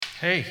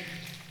Hey.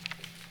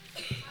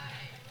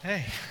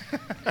 Hey.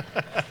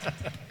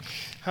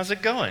 How's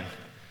it going?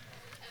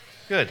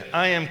 Good.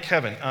 I am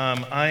Kevin.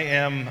 I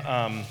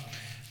am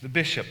the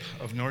bishop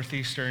of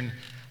Northeastern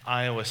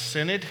Iowa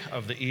Synod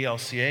of the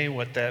ELCA.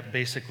 What that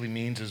basically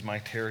means is my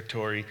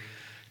territory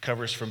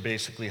covers from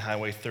basically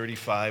Highway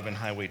 35 and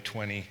Highway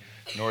 20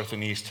 north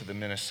and east to the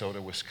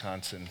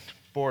Minnesota-Wisconsin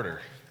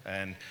border.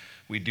 And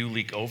we do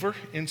leak over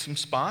in some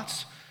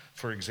spots,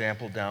 for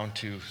example, down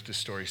to the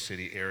Story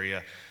City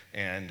area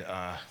and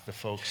the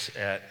folks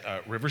at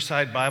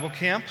Riverside Bible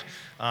Camp.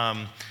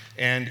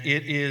 And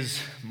it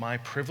is my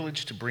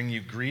privilege to bring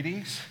you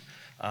greetings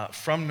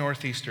from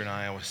Northeastern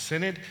Iowa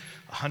Synod,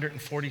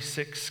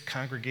 146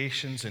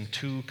 congregations and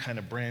two kind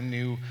of brand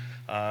new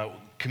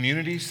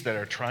communities that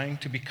are trying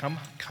to become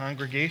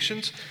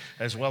congregations,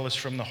 as well as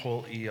from the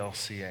whole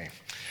ELCA.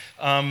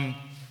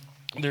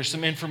 There's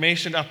some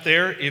information up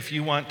there if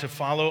you want to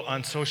follow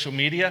on social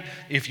media.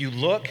 If you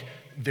look,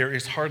 there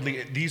is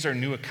hardly, these are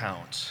new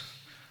accounts.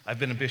 I've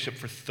been a bishop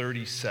for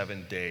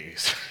 37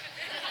 days.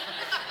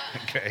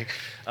 Okay.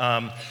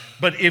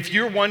 But if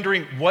you're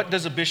wondering, what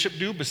does a bishop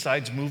do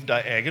besides move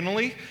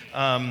diagonally?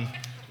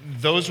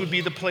 Those would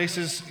be the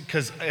places,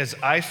 because as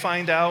I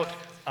find out,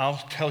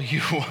 I'll tell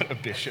you what a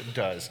bishop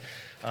does.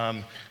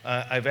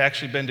 I've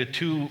actually been to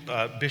two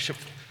bishop,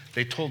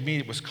 they told me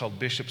it was called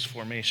Bishop's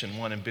Formation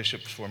 1 and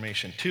Bishop's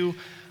Formation 2.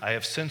 I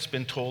have since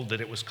been told that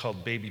it was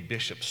called Baby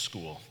Bishop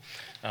School.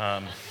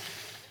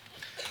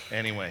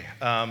 Anyway,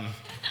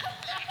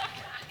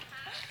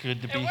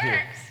 good to be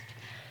here.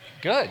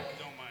 Good.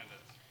 Don't mind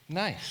us.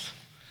 Nice.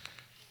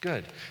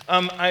 Good.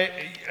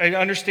 I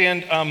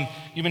understand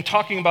you've been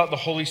talking about the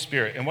Holy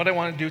Spirit, and what I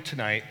want to do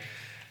tonight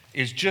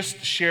is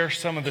just share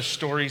some of the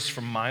stories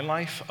from my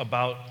life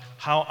about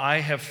how I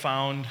have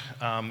found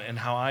and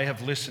how I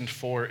have listened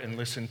for and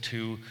listened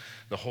to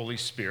the Holy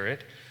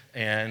Spirit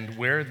and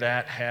where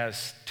that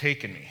has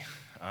taken me.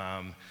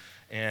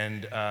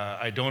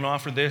 I don't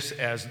offer this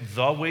as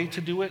the way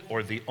to do it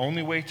or the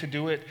only way to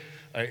do it.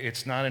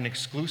 It's not an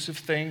exclusive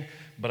thing,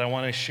 but I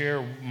want to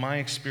share my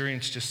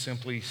experience just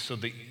simply so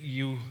that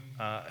you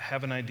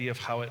have an idea of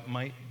how it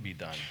might be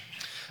done.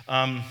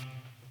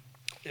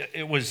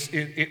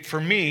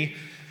 For me,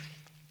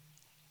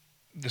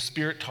 the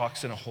Spirit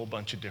talks in a whole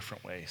bunch of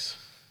different ways.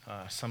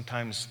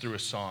 Sometimes through a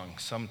song,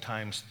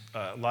 sometimes,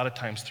 a lot of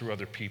times through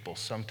other people,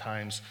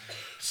 sometimes,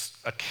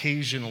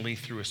 occasionally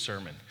through a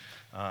sermon.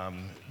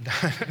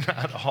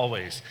 Not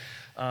always.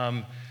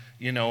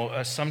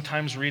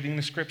 Sometimes reading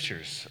the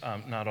scriptures,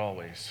 not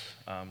always.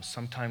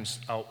 Sometimes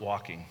out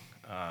walking.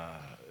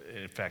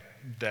 In fact,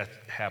 that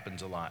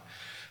happens a lot.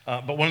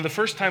 But one of the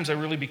first times I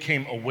really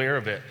became aware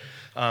of it,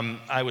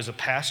 I was a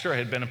pastor. I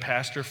had been a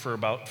pastor for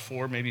about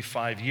 4, maybe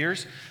 5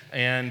 years.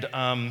 And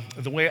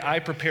the way I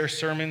prepare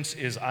sermons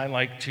is I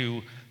like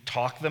to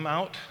talk them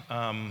out.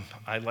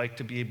 I like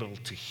to be able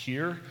to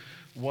hear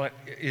what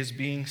is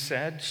being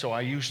said. So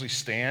I usually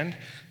stand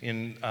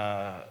in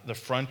the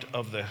front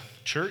of the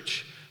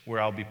church where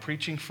I'll be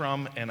preaching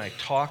from, and I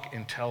talk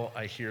until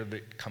I hear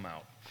it come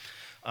out.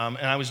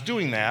 And I was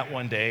doing that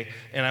one day,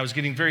 and I was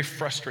getting very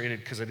frustrated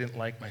because I didn't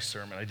like my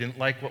sermon. I didn't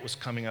like what was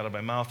coming out of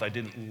my mouth. I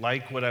didn't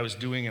like what I was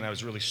doing, and I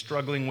was really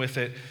struggling with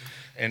it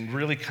and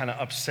really kind of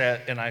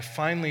upset. And I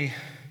finally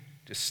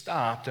just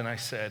stopped, and I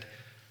said,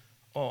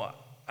 I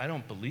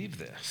don't believe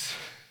this.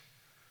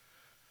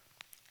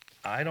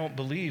 I don't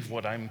believe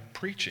what I'm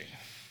preaching.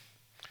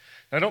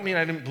 I don't mean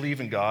I didn't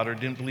believe in God or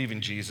didn't believe in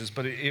Jesus,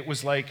 but it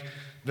was like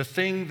the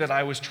thing that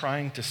I was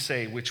trying to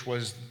say, which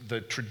was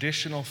the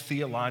traditional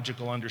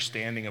theological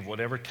understanding of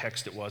whatever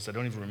text it was. I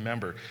don't even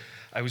remember.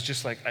 I was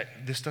just like,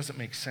 this doesn't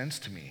make sense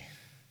to me.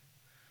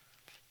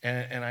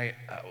 And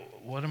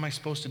what am I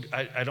supposed to do?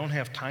 I don't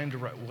have time to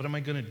write. What am I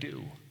going to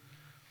do?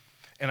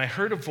 And I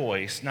heard a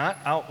voice, not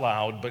out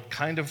loud, but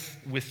kind of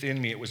within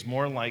me. It was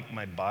more like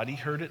my body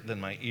heard it than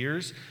my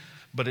ears,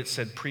 but it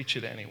said, preach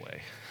it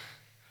anyway.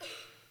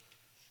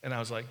 And I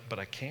was like, but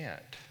I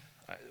can't.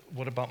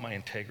 What about my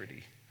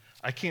integrity?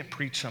 I can't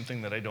preach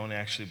something that I don't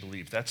actually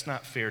believe. That's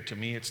not fair to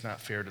me. It's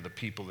not fair to the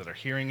people that are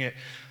hearing it.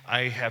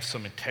 I have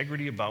some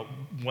integrity about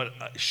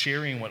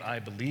sharing what I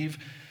believe.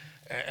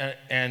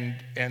 And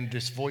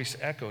this voice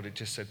echoed. It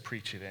just said,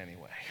 preach it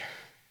anyway.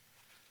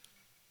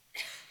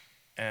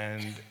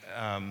 And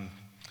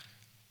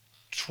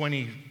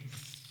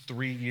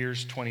 23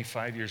 years,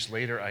 25 years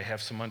later, I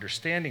have some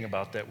understanding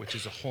about that, which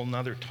is a whole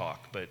nother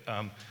talk. But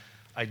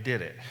I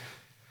did it.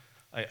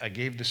 I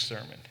gave the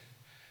sermon.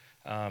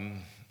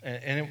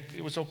 And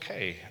it was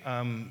okay,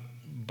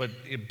 but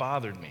it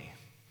bothered me.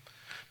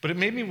 But it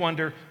made me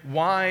wonder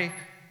why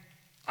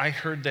I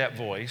heard that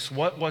voice.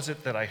 What was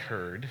it that I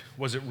heard?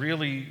 Was it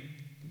really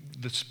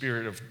the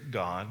Spirit of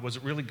God? Was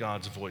it really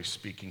God's voice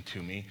speaking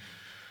to me?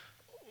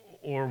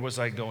 Or was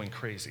I going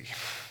crazy,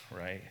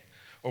 right?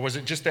 Or was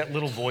it just that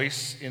little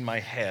voice in my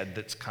head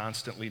that's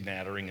constantly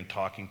nattering and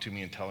talking to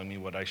me and telling me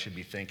what I should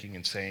be thinking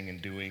and saying and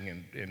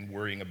doing and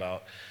worrying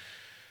about?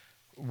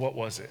 What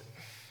was it?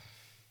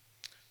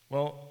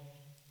 Well,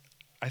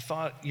 I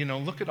thought,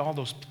 look at all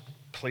those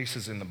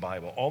places in the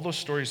Bible, all those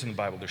stories in the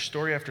Bible, there's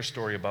story after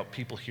story about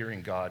people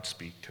hearing God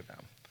speak to them.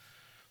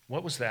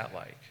 What was that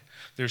like?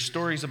 There's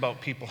stories about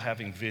people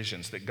having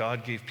visions, that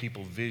God gave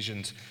people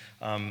visions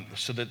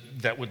so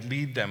that would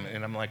lead them.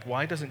 And I'm like,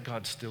 why doesn't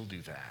God still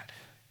do that?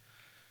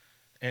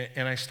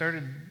 And I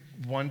started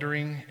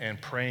wondering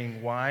and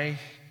praying, why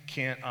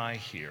can't I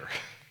hear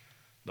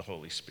the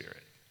Holy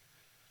Spirit?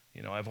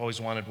 You know, I've always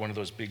wanted one of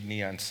those big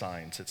neon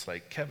signs. It's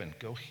like, Kevin,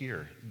 go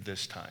here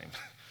this time.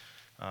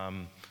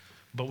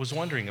 But was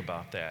wondering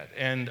about that.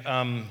 And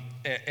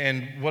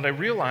what I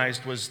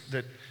realized was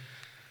that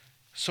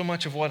so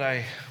much of what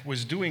I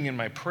was doing in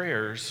my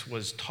prayers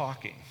was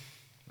talking.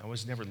 I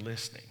was never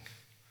listening.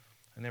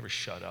 I never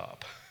shut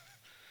up.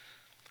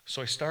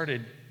 So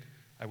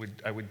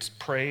I would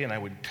pray and I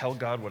would tell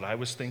God what I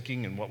was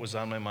thinking and what was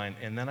on my mind,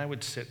 and then I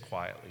would sit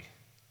quietly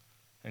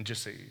and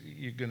just say,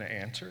 "You going to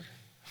answer?"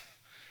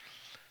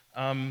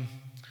 And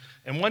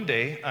one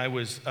day I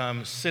was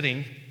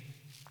sitting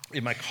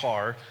in my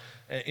car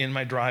in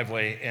my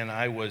driveway, and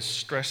I was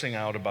stressing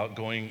out about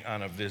going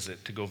on a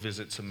visit to go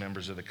visit some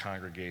members of the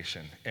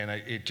congregation.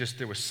 And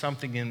there was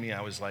something in me.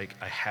 I was like,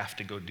 I have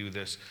to go do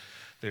this.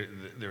 There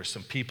were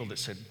some people that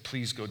said,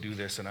 please go do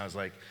this. And I was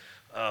like,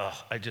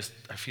 I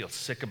feel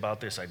sick about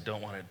this. I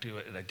don't want to do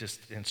it.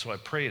 And so I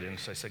prayed, and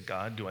so I said,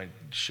 God,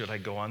 should I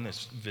go on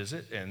this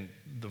visit? And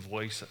the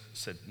voice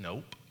said,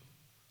 nope.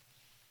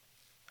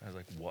 I was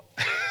like, what?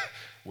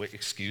 Wait,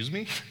 excuse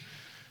me?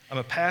 I'm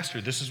a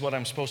pastor. This is what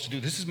I'm supposed to do.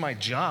 This is my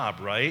job,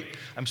 right?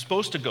 I'm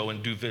supposed to go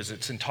and do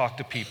visits and talk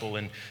to people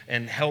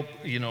and help,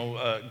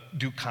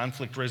 do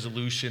conflict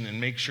resolution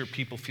and make sure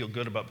people feel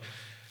good about.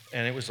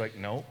 And it was like,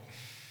 nope.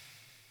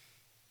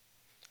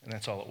 And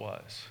that's all it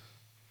was.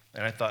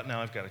 And I thought,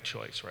 now I've got a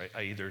choice, right?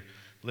 I either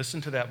listen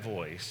to that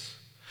voice,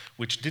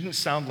 which didn't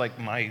sound like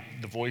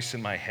the voice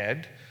in my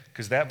head,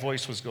 because that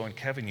voice was going,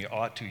 Kevin, you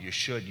ought to, you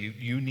should,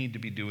 you need to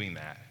be doing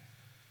that.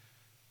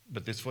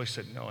 But this voice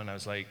said no, and I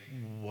was like,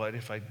 what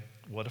if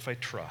I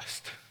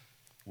trust?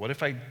 What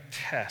if I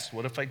test?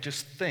 What if I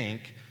just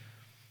think?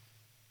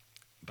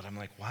 But I'm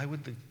like, why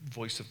would the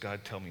voice of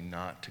God tell me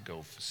not to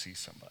go see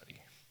somebody?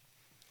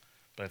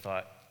 But I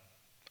thought,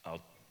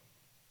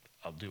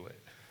 I'll do it.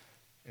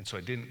 And so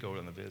I didn't go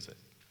on the visit.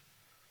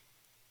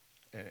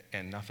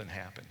 And nothing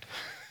happened.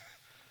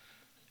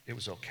 It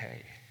was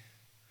okay.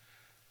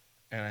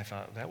 And I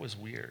thought, that was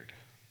weird.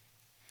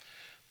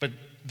 But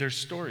there's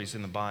stories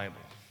in the Bible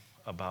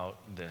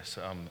about this.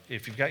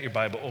 If you've got your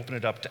Bible, open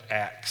it up to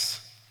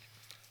Acts,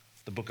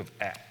 the book of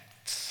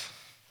Acts,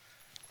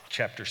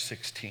 chapter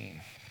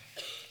 16.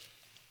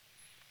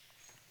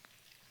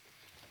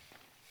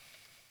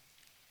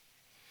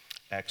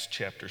 Acts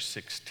chapter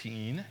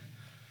 16.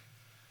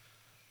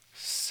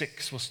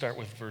 We'll start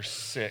with verse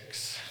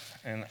 6.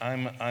 And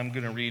I'm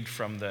going to read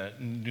from the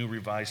New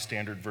Revised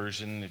Standard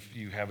Version. If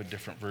you have a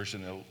different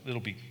version, it'll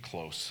be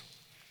close.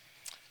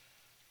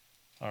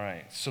 All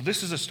right, so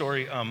this is a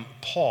story.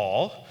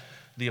 Paul,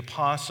 the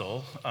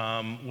apostle,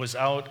 was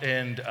out,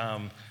 and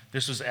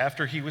this was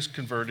after he was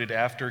converted,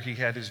 after he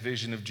had his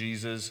vision of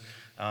Jesus,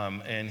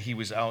 and he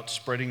was out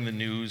spreading the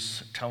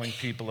news, telling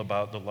people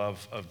about the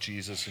love of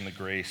Jesus and the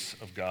grace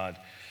of God.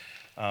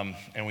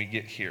 And we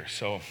get here.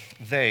 So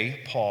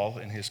they, Paul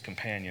and his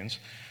companions,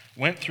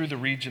 went through the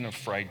region of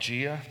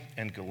Phrygia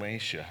and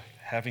Galatia,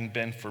 having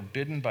been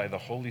forbidden by the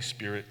Holy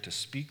Spirit to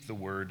speak the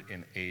word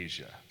in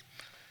Asia.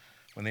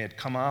 When they had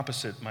come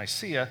opposite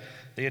Mysia,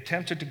 they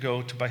attempted to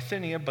go to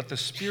Bithynia, but the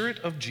Spirit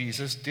of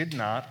Jesus did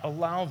not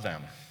allow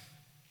them.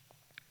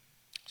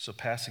 So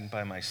passing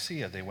by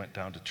Mysia, they went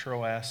down to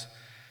Troas,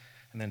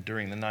 and then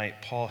during the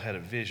night, Paul had a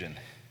vision.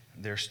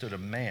 There stood a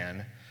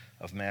man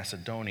of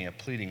Macedonia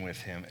pleading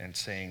with him and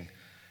saying,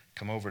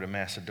 "Come over to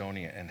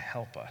Macedonia and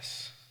help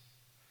us."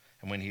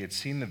 And when he had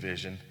seen the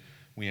vision,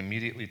 we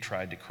immediately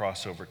tried to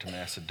cross over to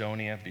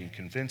Macedonia, being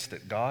convinced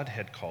that God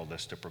had called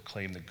us to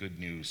proclaim the good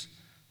news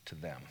to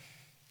them.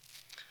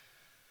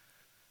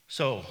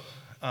 So,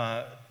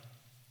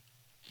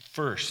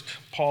 first,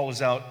 Paul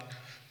is out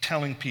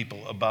telling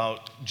people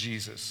about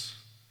Jesus.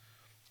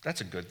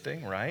 That's a good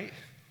thing, right?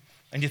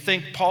 And you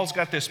think Paul's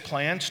got this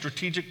plan,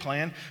 strategic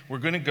plan. We're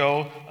going to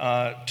go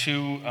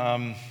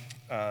to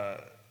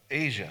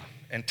Asia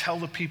and tell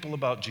the people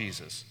about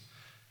Jesus.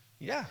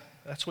 Yeah,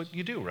 that's what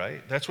you do,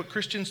 right? That's what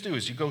Christians do,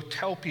 is you go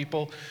tell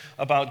people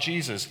about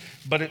Jesus.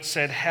 But it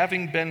said,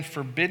 having been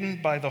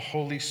forbidden by the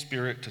Holy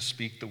Spirit to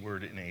speak the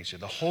word in Asia.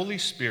 The Holy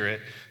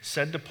Spirit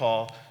said to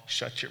Paul,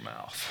 shut your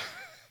mouth.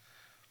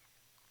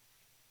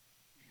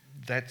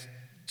 That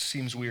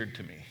seems weird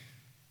to me,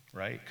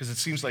 right? Because it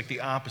seems like the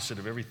opposite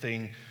of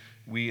everything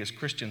we as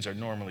Christians are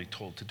normally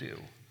told to do.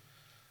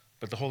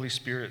 But the Holy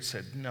Spirit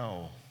said,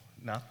 no,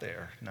 not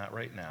there, not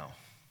right now.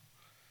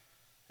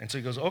 And so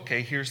he goes,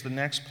 okay, here's the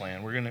next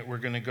plan. We're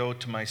gonna go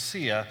to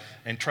Mysia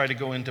and try to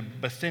go into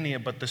Bithynia,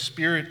 but the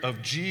Spirit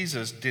of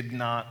Jesus did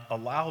not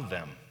allow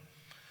them.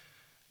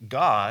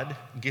 God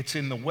gets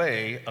in the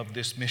way of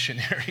this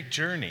missionary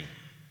journey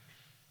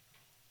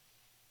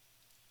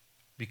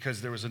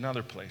because there was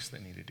another place they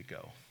needed to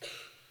go.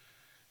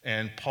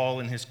 And Paul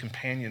and his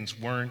companions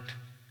weren't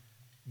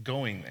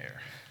going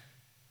there.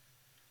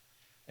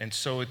 And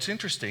so it's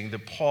interesting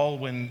that Paul,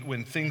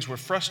 when things were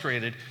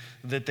frustrated,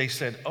 that they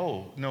said,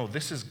 oh, no,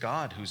 this is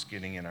God who's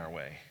getting in our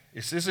way.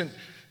 This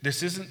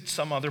isn't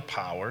some other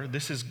power.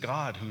 This is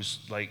God who's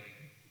like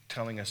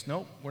telling us,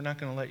 nope, we're not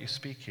going to let you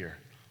speak here.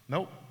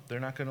 Nope,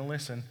 they're not going to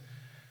listen.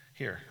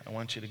 Here, I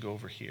want you to go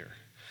over here.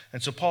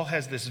 And so Paul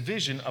has this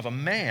vision of a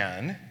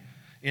man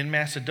in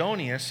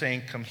Macedonia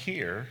saying, come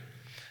here.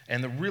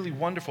 And the really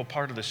wonderful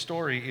part of the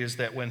story is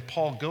that when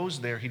Paul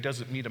goes there, he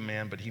doesn't meet a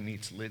man, but he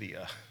meets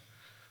Lydia,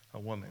 a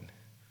woman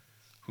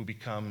who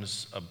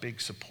becomes a big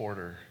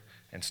supporter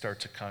and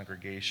starts a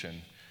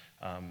congregation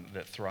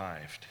that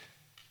thrived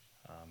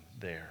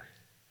there.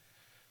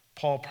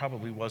 Paul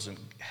probably wasn't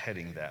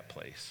heading that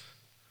place,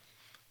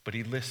 but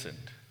he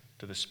listened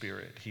to the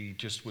Spirit. He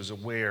just was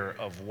aware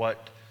of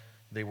what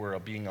they were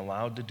being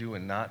allowed to do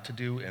and not to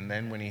do, and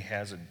then when he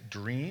has a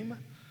dream,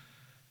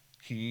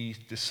 he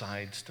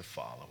decides to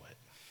follow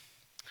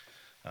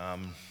it,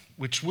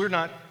 which we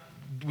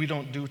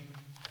don't do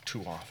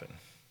too often.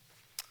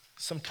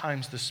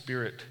 Sometimes the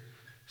Spirit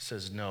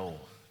says no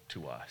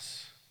to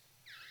us.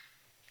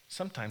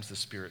 Sometimes the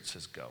Spirit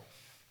says go.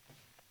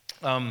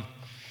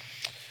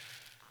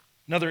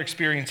 Another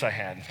experience I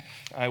had,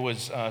 I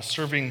was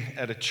serving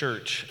at a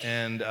church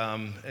and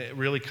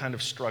really kind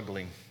of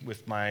struggling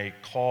with my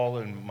call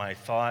and my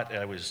thought.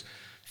 I was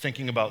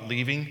thinking about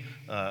leaving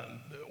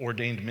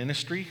ordained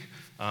ministry.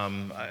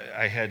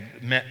 I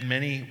had met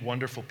many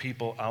wonderful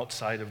people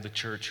outside of the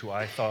church who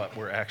I thought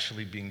were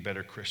actually being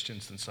better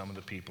Christians than some of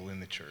the people in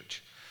the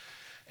church.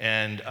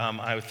 And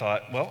I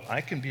thought, well,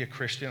 I can be a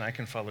Christian, I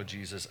can follow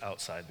Jesus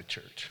outside the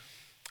church.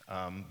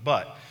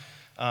 But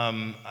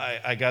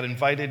I got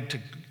invited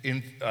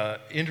to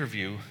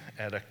interview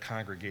at a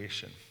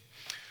congregation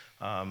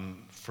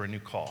for a new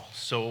call.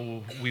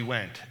 So we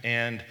went.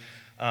 And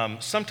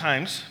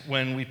sometimes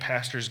when we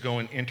pastors go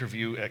and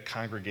interview at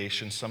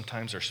congregations,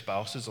 sometimes our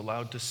spouse is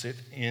allowed to sit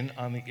in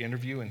on the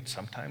interview, and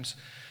sometimes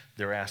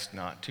they're asked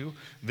not to.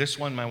 This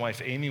one, my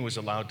wife Amy was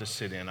allowed to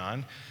sit in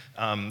on.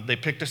 They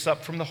picked us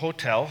up from the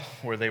hotel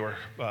where they were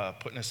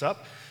putting us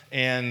up,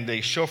 and they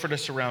chauffeured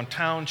us around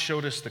town,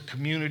 showed us the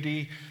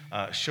community,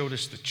 showed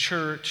us the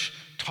church,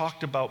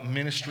 talked about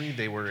ministry.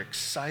 They were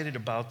excited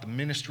about the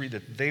ministry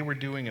that they were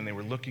doing, and they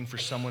were looking for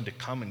someone to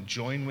come and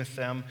join with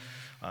them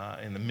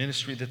in the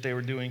ministry that they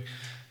were doing.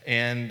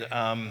 And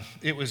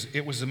it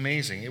was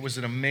amazing. It was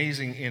an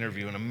amazing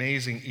interview, an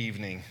amazing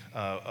evening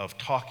of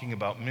talking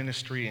about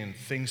ministry and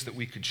things that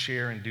we could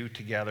share and do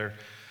together.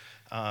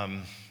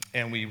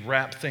 And we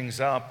wrapped things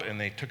up, and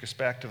they took us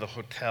back to the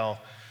hotel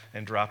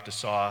and dropped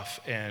us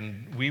off.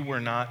 And we were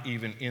not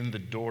even in the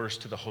doors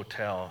to the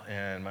hotel.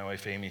 And my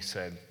wife Amy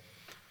said,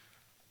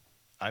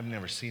 I've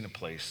never seen a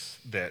place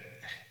that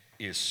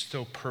is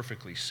so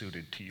perfectly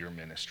suited to your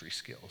ministry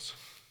skills.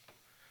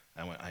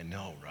 I went, I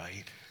know,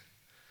 right?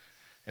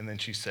 And then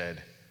she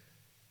said,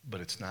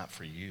 but it's not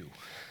for you.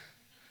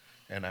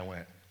 And I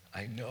went,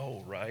 I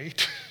know,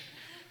 right?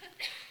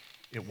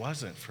 It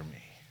wasn't for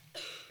me.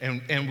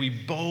 And we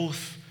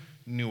both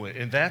knew it.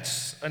 And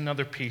that's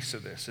another piece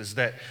of this, is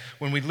that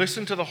when we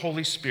listen to the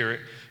Holy Spirit,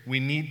 we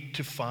need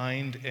to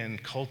find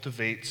and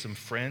cultivate some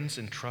friends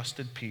and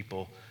trusted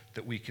people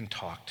that we can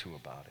talk to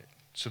about it,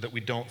 so that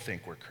we don't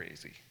think we're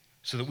crazy,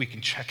 so that we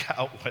can check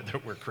out whether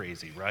we're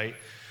crazy, right?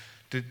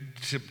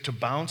 To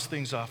bounce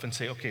things off and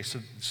say, okay,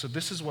 so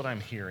this is what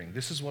I'm hearing,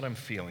 this is what I'm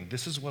feeling,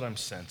 this is what I'm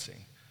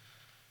sensing.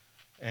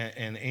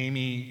 And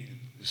Amy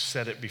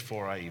said it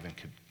before I even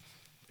could,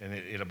 and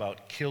it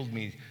about killed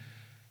me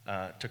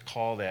to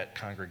call that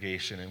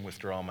congregation and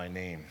withdraw my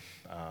name,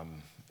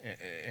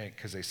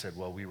 because they said,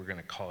 well, we were going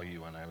to call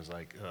you, and I was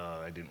like,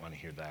 I didn't want to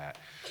hear that.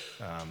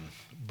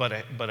 But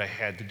I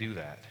had to do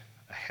that.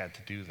 I had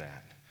to do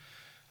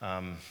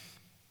that.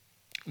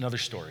 Another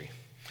story.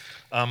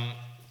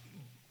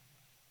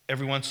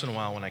 Every once in a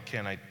while when I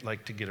can, I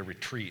like to get a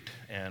retreat,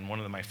 and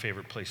one of my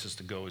favorite places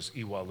to go is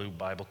Iwalu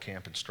Bible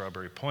Camp in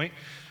Strawberry Point.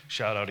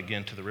 Shout out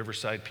again to the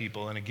Riverside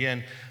people. And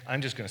again,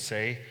 I'm just going to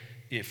say,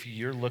 if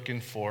you're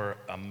looking for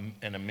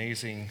an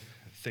amazing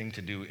thing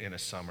to do in a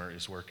summer,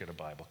 is work at a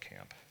Bible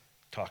camp.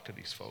 Talk to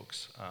these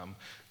folks.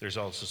 There's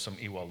also some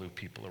Iwalu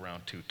people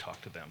around too. Talk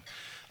to them.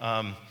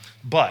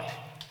 But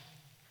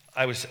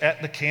I was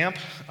at the camp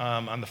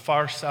on the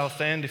far south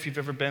end, if you've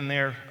ever been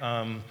there,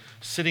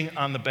 sitting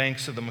on the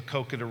banks of the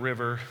Maquoketa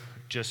River,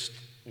 just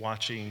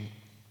watching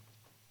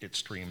it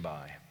stream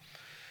by.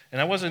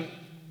 And I wasn't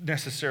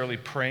necessarily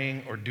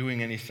praying or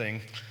doing anything.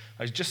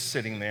 I was just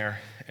sitting there,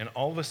 and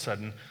all of a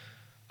sudden,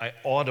 I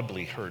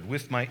audibly heard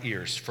with my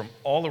ears from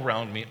all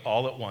around me,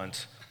 all at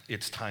once,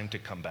 it's time to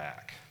come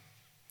back.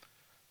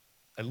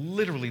 I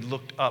literally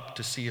looked up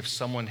to see if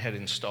someone had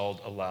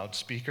installed a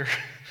loudspeaker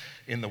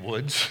in the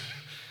woods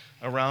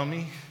around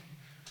me.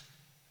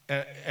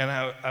 And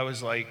I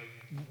was like,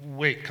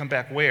 wait, come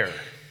back where?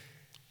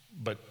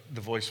 But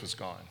the voice was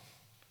gone.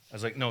 I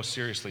was like, no,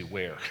 seriously,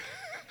 where?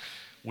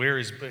 Where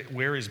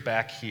is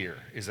back here?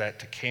 Is that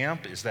to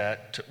camp?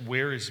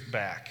 Where is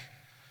back?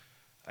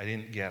 I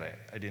didn't get it.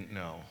 I didn't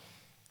know.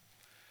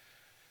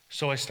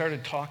 So I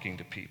started talking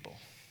to people.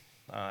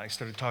 I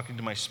started talking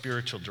to my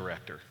spiritual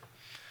director.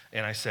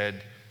 And I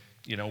said,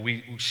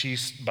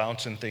 she's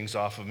bouncing things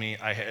off of me.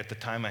 At the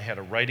time, I had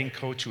a writing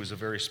coach who was a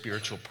very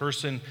spiritual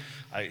person.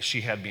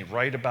 She had me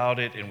write about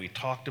it, and we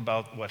talked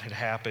about what had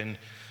happened.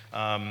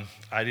 I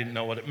didn't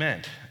know what it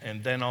meant.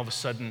 And then all of a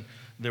sudden,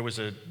 there was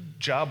a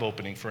job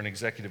opening for an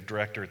executive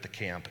director at the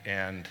camp,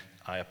 and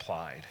I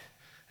applied.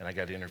 And I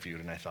got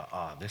interviewed, and I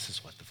thought, this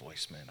is what the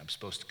voice meant. I'm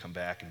supposed to come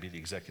back and be the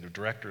executive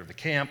director of the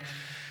camp.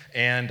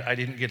 And I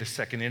didn't get a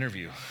second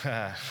interview.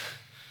 They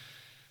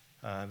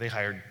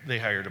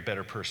hired a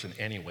better person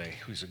anyway,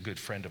 who's a good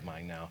friend of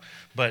mine now.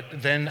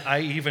 But then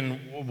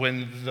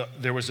when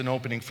there was an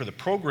opening for the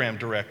program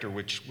director,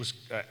 which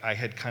I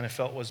had kind of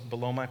felt was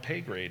below my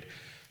pay grade,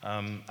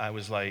 I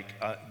was like,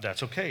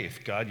 that's okay.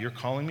 If God, you're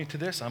calling me to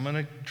this, I'm going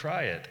to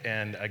try it.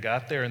 And I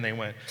got there, and they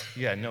went,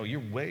 yeah, no, you're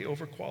way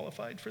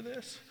overqualified for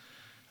this.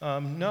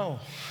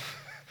 No.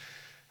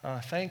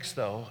 Thanks,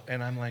 though.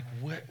 And I'm like,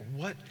 what?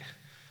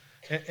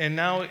 And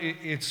now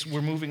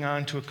we're moving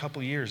on to a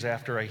couple years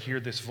after I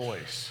hear this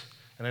voice,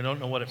 and I don't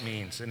know what it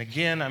means. And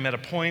again, I'm at a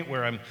point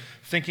where I'm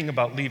thinking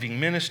about leaving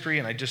ministry,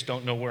 and I just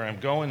don't know where I'm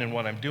going and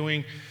what I'm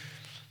doing.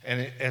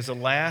 And as a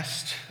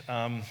last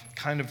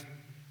kind of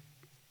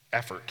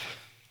effort,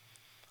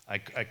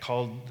 I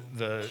called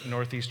the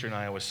Northeastern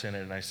Iowa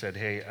Synod, and I said,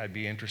 hey, I'd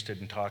be interested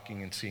in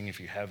talking and seeing if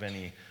you have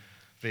any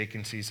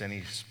vacancies,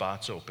 any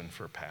spots open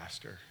for a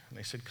pastor. And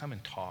they said, come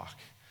and talk.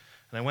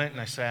 And I went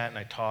and I sat and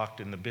I talked,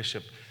 and the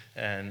bishop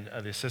and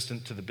the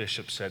assistant to the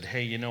bishop said,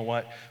 hey, you know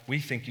what? We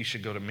think you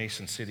should go to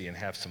Mason City and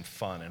have some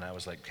fun. And I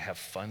was like, have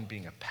fun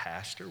being a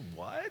pastor?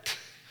 What?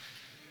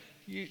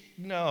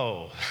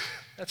 No,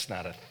 that's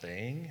not a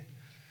thing.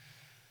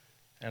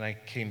 And I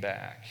came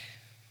back.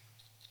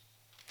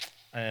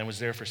 And I was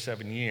there for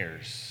 7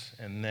 years.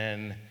 And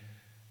then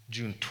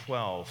June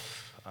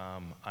 12th,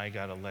 I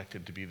got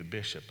elected to be the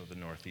bishop of the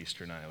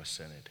Northeastern Iowa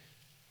Synod.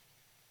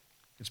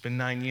 It's been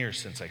 9 years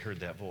since I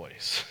heard that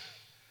voice.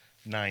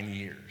 9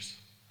 years.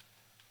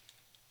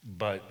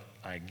 But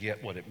I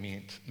get what it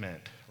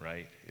meant,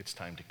 right? It's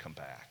time to come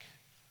back.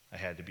 I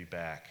had to be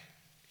back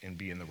and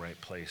be in the right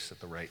place at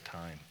the right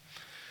time.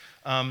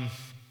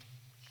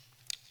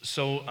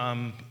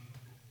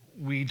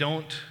 We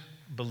don't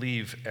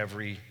believe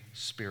every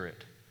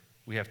spirit.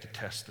 We have to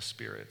test the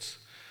spirits.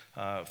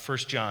 1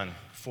 John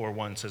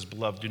 4:1 says,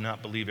 beloved, do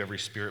not believe every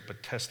spirit,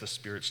 but test the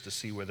spirits to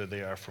see whether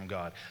they are from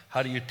God.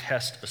 How do you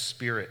test a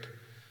spirit?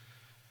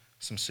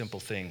 Some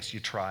simple things. You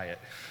try it.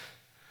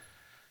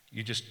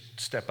 You just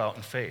step out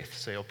in faith.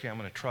 Say, okay, I'm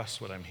going to trust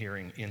what I'm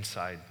hearing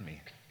inside me,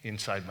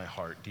 inside my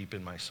heart, deep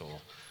in my soul.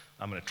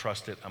 I'm going to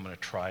trust it. I'm going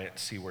to try it,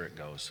 see where it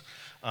goes.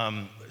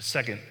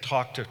 Second,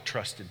 talk to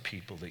trusted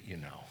people that you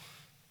know.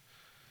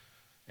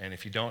 And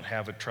if you don't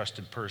have a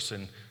trusted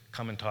person,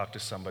 come and talk to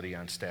somebody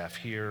on staff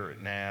here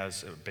at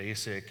NAS, at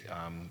Basic.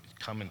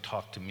 Come and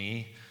talk to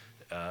me.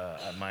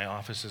 My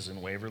office is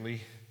in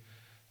Waverly.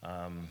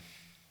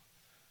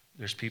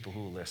 There's people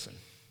who will listen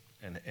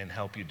and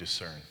help you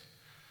discern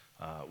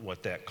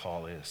what that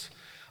call is.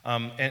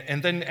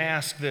 And then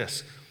ask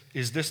this,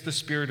 is this the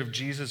spirit of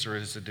Jesus or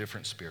is it a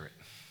different spirit?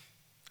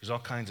 There's all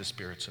kinds of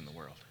spirits in the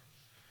world.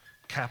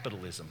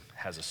 Capitalism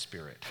has a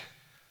spirit.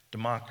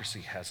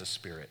 Democracy has a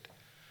spirit.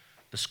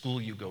 The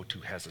school you go to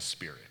has a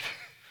spirit,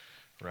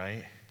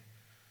 right?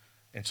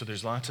 And so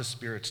there's lots of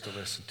spirits to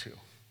listen to.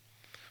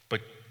 But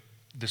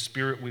the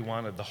spirit we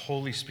wanted, the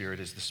Holy Spirit,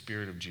 is the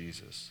spirit of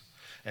Jesus.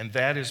 And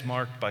that is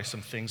marked by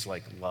some things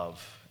like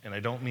love. And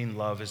I don't mean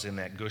love as in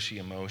that gushy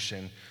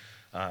emotion.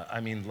 I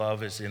mean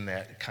love as in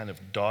that kind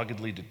of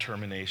doggedly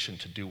determination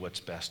to do what's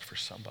best for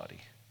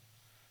somebody.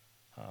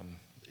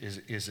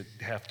 Is it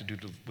have to do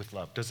with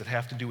love? Does it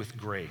have to do with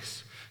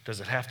grace? Does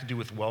it have to do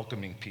with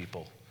welcoming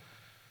people?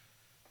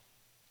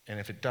 And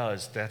if it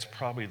does, that's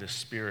probably the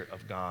Spirit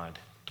of God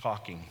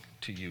talking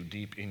to you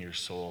deep in your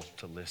soul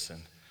to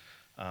listen.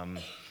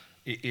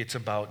 It's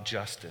about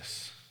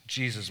justice.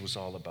 Jesus was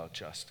all about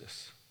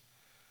justice.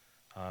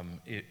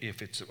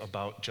 If it's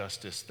about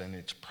justice, then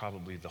it's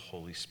probably the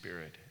Holy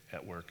Spirit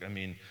at work. I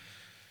mean,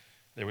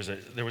 there was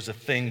a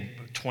thing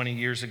 20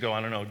 years ago, I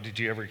don't know, did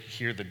you ever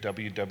hear the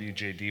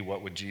WWJD,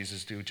 what would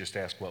Jesus do? Just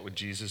ask, what would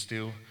Jesus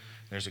do?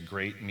 There's a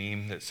great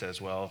meme that says,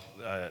 well,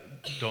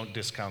 don't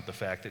discount the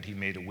fact that he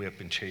made a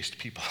whip and chased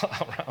people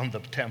around the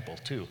temple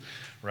too,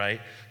 right?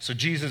 So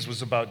Jesus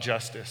was about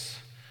justice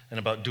and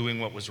about doing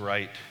what was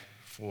right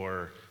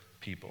for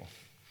people.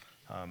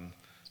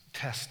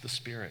 Test the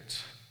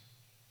spirits.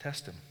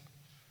 Test them.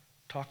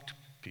 Talk to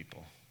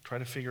people. Try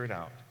to figure it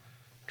out.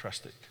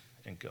 Trust it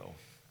and go.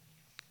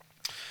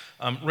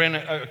 Ran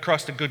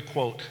across a good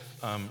quote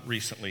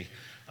recently.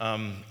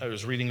 I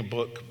was reading a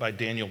book by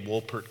Daniel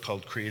Wolpert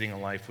called Creating a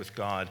Life with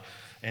God,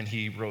 and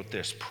he wrote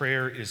this: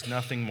 prayer is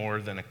nothing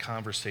more than a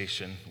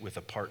conversation with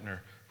a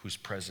partner whose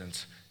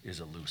presence is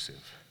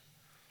elusive.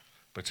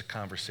 But it's a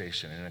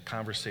conversation. In a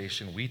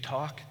conversation, we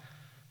talk,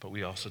 but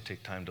we also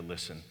take time to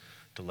listen,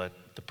 to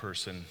let the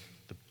person,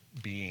 the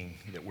being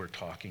that we're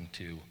talking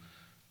to,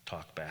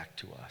 talk back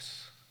to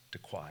us, to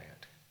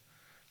quiet.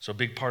 So a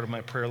big part of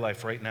my prayer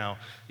life right now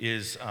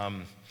is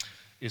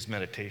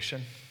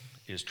meditation,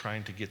 is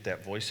trying to get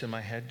that voice in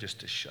my head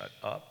just to shut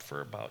up for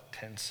about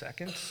 10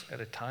 seconds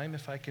at a time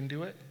if I can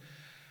do it.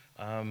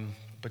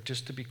 But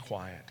just to be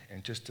quiet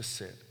and just to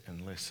sit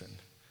and listen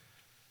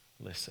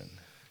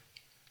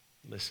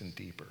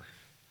deeper.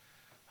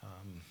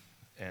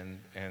 And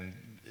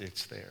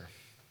it's there.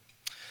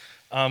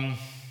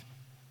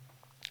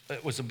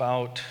 It was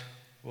about,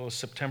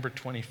 September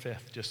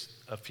 25th, just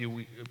a few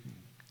weeks,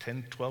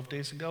 10, 12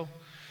 days ago.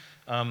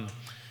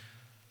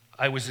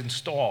 I was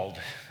installed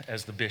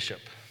as the bishop,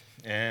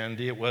 and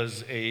it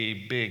was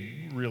a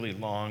big, really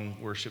long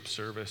worship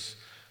service.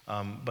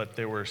 But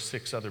there were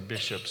 6 other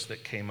bishops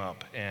that came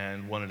up,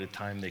 and one at a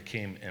time they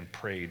came and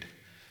prayed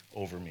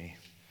over me.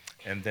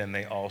 And then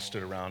they all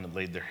stood around and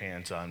laid their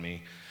hands on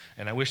me.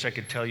 And I wish I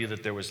could tell you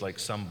that there was like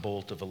some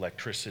bolt of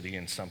electricity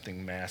and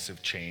something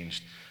massive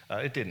changed.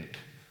 It didn't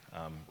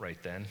right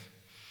then.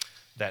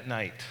 That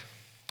night,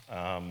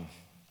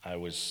 I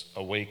was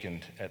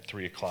awakened at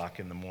 3 o'clock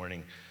in the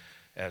morning,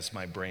 as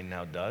my brain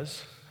now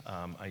does.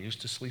 I used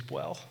to sleep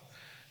well.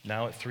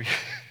 Now at 3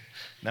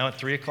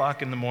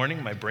 o'clock in the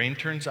morning, my brain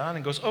turns on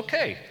and goes,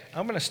 okay,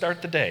 I'm going to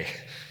start the day.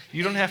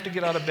 You don't have to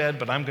get out of bed,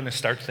 but I'm going to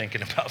start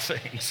thinking about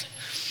things.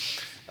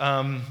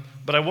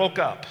 But I woke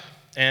up,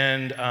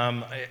 and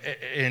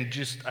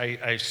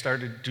I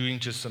started doing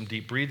just some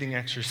deep breathing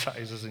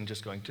exercises and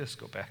just going, just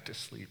go back to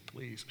sleep,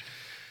 please.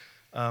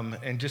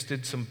 And just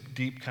did some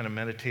deep kind of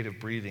meditative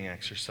breathing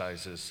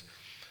exercises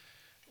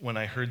when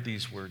I heard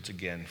these words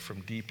again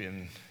from deep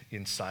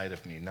inside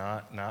of me,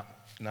 not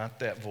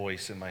that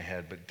voice in my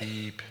head, but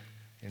deep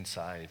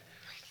inside.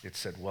 It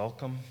said,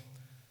 welcome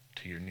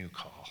to your new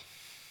call.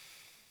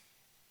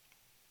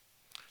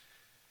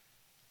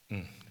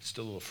 It's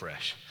still a little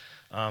fresh.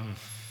 And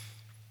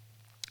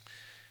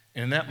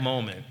in that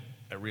moment,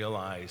 I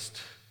realized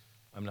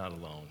I'm not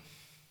alone.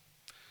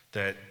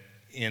 That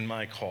in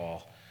my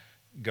call,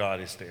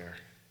 God is there,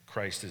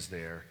 Christ is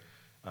there,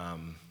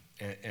 and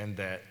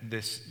that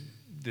this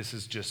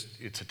is just,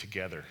 it's a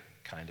together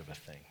kind of a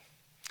thing.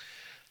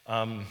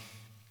 And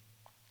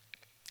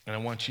I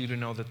want you to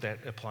know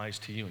that applies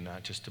to you,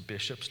 not just to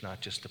bishops,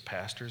 not just to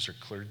pastors or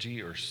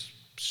clergy or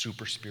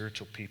super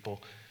spiritual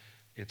people.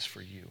 It's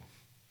for you.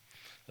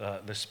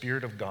 The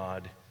Spirit of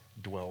God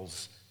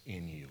dwells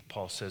in you.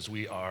 Paul says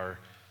our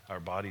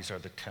bodies are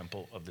the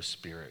temple of the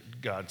Spirit.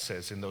 God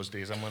says in those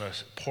days, I'm going to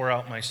pour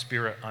out my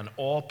Spirit on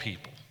all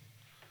people,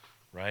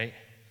 right?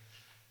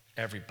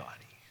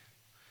 Everybody.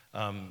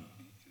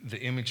 The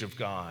image of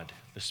God,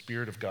 the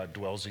Spirit of God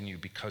dwells in you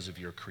because of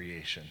your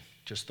creation,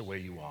 just the way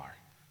you are.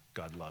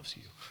 God loves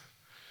you.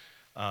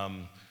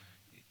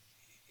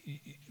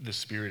 The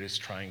Spirit is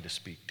trying to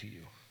speak to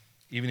you.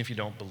 Even if you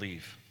don't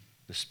believe,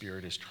 the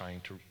Spirit is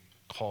trying to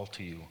call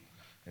to you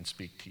and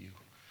speak to you.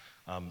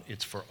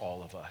 It's for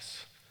all of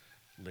us.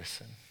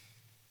 Listen.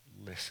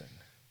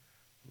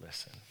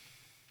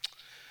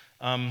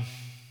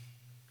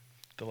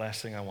 The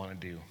last thing I want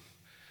to do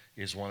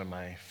is one of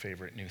my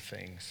favorite new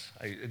things.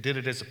 I did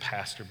it as a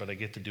pastor, but I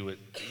get to do it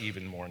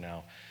even more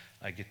now.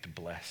 I get to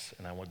bless,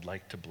 and I would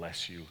like to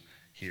bless you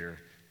here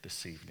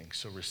this evening.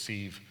 So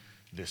receive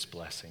this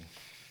blessing.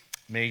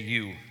 May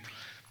you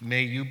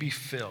be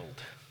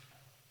filled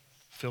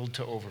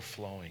to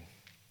overflowing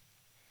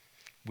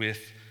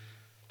with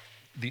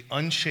the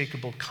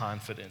unshakable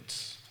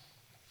confidence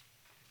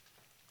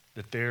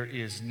that there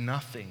is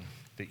nothing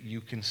that you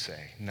can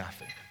say,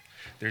 nothing.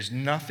 There's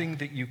nothing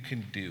that you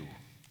can do.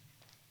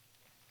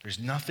 There's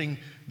nothing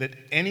that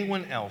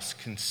anyone else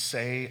can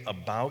say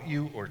about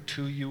you or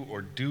to you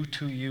or do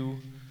to you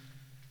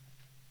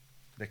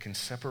that can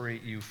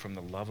separate you from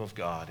the love of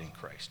God in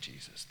Christ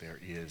Jesus. There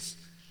is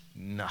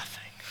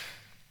nothing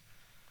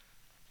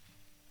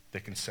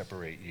that can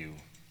separate you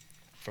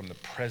from the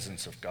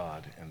presence of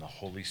God and the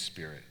Holy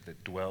Spirit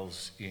that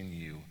dwells in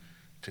you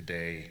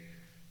today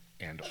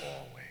and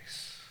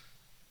always.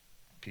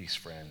 Peace,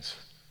 friends.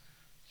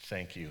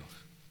 Thank you.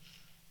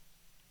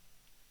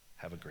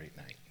 Have a great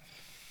night.